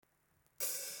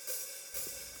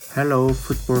Hello,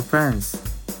 football fans.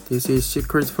 This is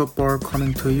Secret Football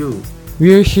coming to you.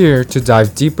 We're here to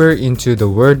dive deeper into the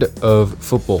world of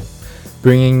football,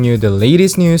 bringing you the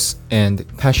latest news and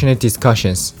passionate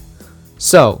discussions.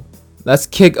 So, let's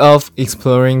kick off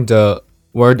exploring the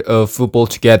world of football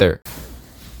together.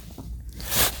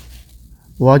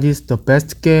 What is the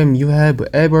best game you have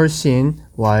ever seen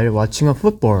while watching a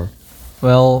football?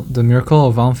 Well, the miracle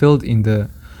of Anfield in the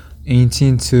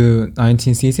 18 to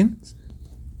 19 season.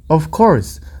 Of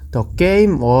course, the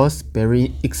game was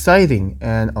very exciting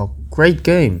and a great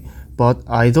game, but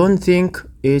I don't think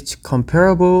it's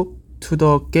comparable to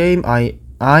the game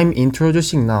I'm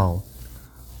introducing now.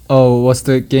 Oh, what's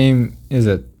the game is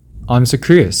it? I'm so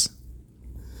curious.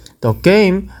 The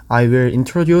game I will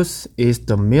introduce is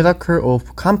the Miracle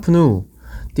of Campo.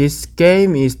 This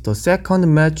game is the second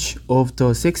match of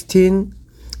the 16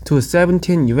 to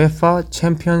 17 UEFA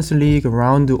Champions League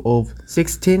round of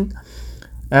 16.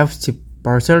 FC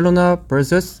Barcelona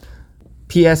vs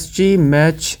PSG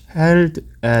match held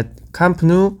at Camp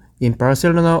Nou in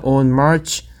Barcelona on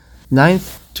March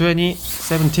 9th,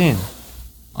 2017.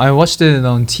 I watched it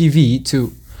on TV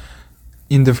too.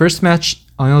 In the first match,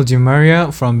 Angel Di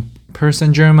Maria from Paris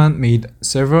Saint-Germain made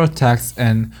several attacks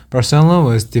and Barcelona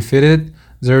was defeated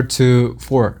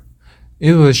 0-4.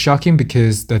 It was shocking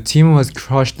because the team was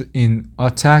crushed in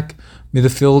attack,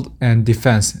 midfield, and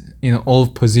defense in all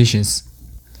positions.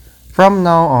 From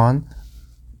now on,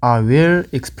 I will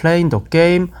explain the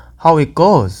game how it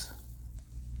goes.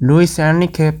 Luis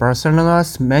Enrique,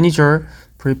 Barcelona's manager,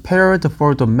 prepared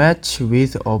for the match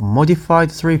with a modified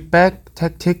 3-back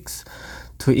tactics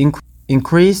to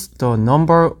increase the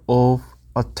number of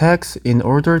attacks in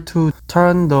order to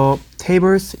turn the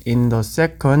tables in the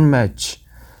second match.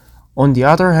 On the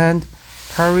other hand,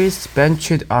 Paris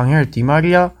benched Angel Di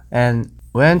Maria and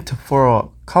went for a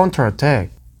counter-attack.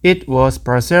 It was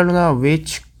Barcelona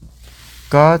which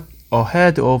got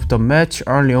ahead of the match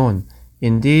early on.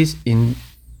 In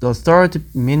the third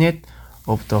minute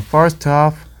of the first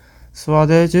half,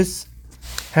 Suarez's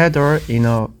header in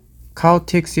a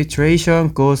chaotic situation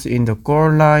goes in the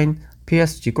goal line.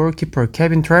 PSG goalkeeper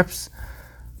Kevin traps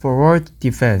forward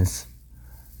defense.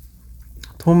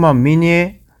 Thomas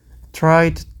Meunier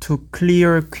tried to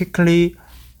clear quickly,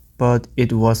 but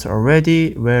it was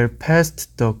already well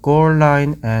past the goal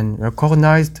line and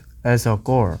recognized as a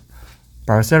goal.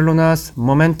 Barcelona's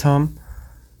momentum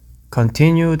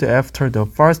continued after the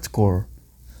first goal.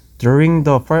 During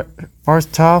the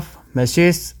first half,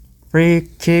 Messi's free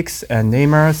kicks and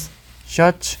Neymar's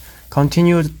shots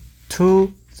continued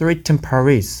to threaten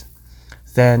Paris.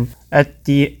 Then, at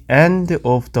the end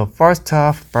of the first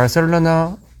half,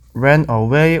 Barcelona ran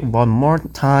away one more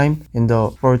time. In the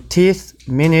 40th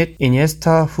minute,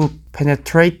 Iniesta, who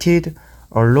penetrated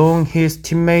along his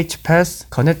teammate's pass,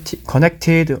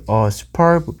 connected a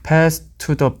superb pass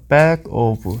to the back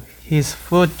of his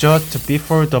foot just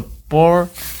before the ball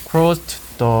crossed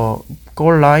the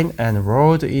goal line and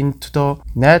rolled into the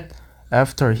net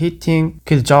after hitting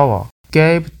Kirjawa.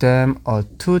 Gave them a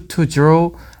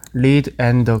 2-0 lead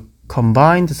and the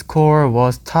combined score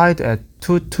was tied at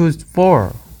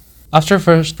 2-4. After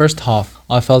first half,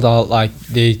 I felt like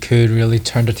they could really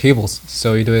turn the tables,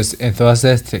 so it was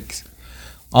enthusiastic.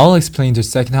 I'll explain the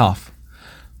second half.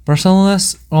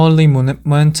 Barcelona's early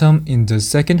momentum in the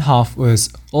second half was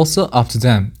also up to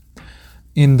them.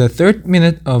 In the third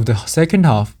minute of the second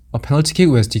half, a penalty kick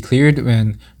was declared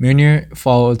when Meunier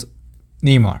fouled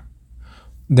Neymar.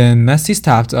 Then Messi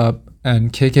stepped up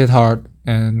and kicked it hard,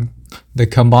 and the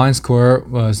combined score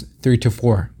was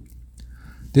 3-4.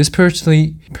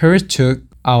 Desperately, Paris took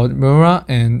out Moura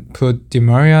and put Di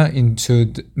Maria in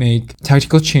to make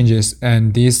tactical changes,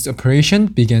 and this operation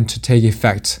began to take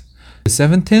effect. The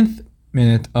 17th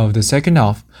minute of the second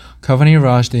half, Cavani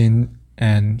rushed in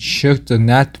and shook the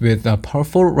net with a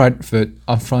powerful right foot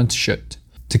up-front shot.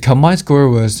 The combined score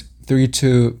was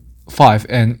 3-5,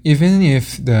 and even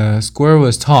if the score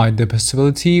was tied, the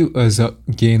possibility was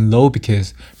again low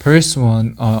because Paris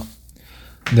won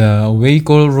the away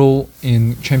goal rule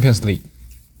in Champions League.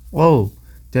 Oh,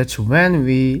 that's when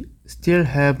we still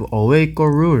have away goal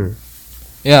rule.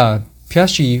 Yeah,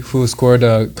 PSG, who scored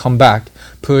a comeback,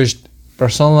 pushed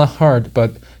Barcelona hard,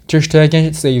 but Ter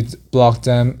Stegen blocked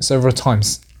them several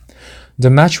times. The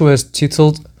match was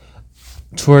tilted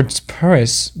towards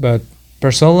Paris, but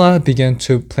Barcelona began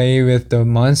to play with the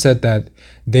mindset that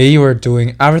they were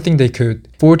doing everything they could.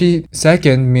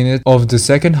 42nd minute of the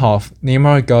second half,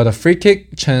 Neymar got a free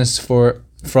kick chance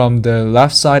from the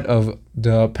left side of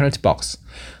the penalty box,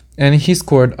 and he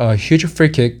scored a huge free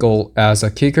kick goal as a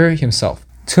kicker himself.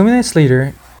 2 minutes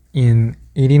later, in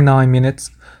 89 minutes,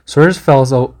 Suarez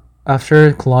fell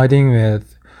after colliding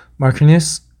with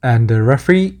Marquinhos, and the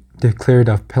referee declared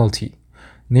a penalty.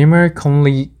 Neymar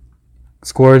calmly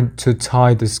scored to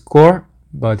tie the score,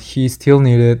 but he still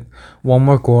needed one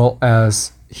more goal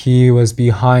as he was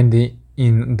behind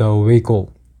in the away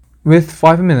goal. With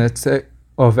 5 minutes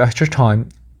of extra time,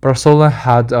 Barcelona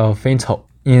had a faint hope.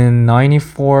 In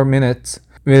 94 minutes,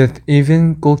 with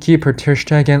even goalkeeper Ter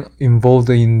Stegen involved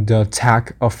in the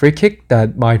attack, a free kick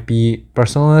that might be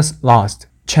Barcelona's last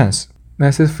chance.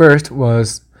 Messi's first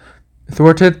was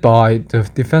thwarted by the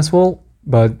defense wall,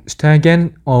 but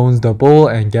Stegen owns the ball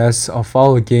and gets a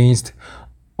foul against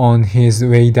on his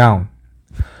way down.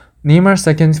 Neymar's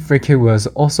second free kick was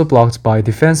also blocked by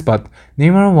defense, but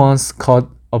Neymar once caught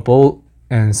a ball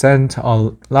and sent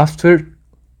a left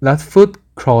foot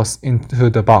cross into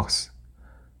the box.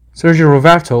 Sergio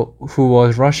Roberto, who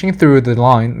was rushing through the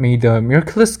line, made a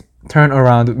miraculous turn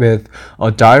around with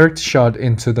a direct shot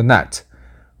into the net.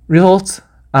 Results,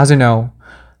 as you know,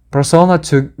 Barcelona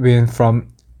took win from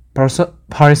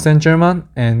Paris Saint-Germain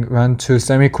and went to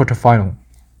semi-quarterfinal.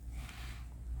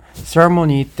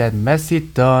 Ceremony that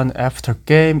Messi done after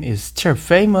game is still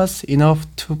famous enough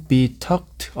to be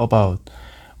talked about.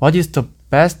 What is the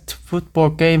best football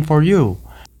game for you?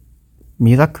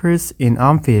 Miracles in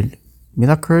Anfield,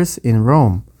 miracles in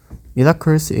Rome,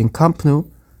 miracles in Campo,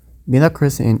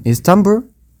 miracles in Istanbul?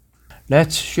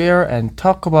 Let's share and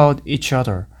talk about each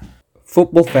other.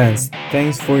 Football fans,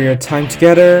 thanks for your time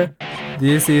together.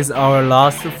 This is our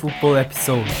last football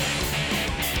episode.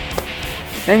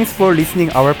 Thanks for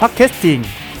listening our podcasting.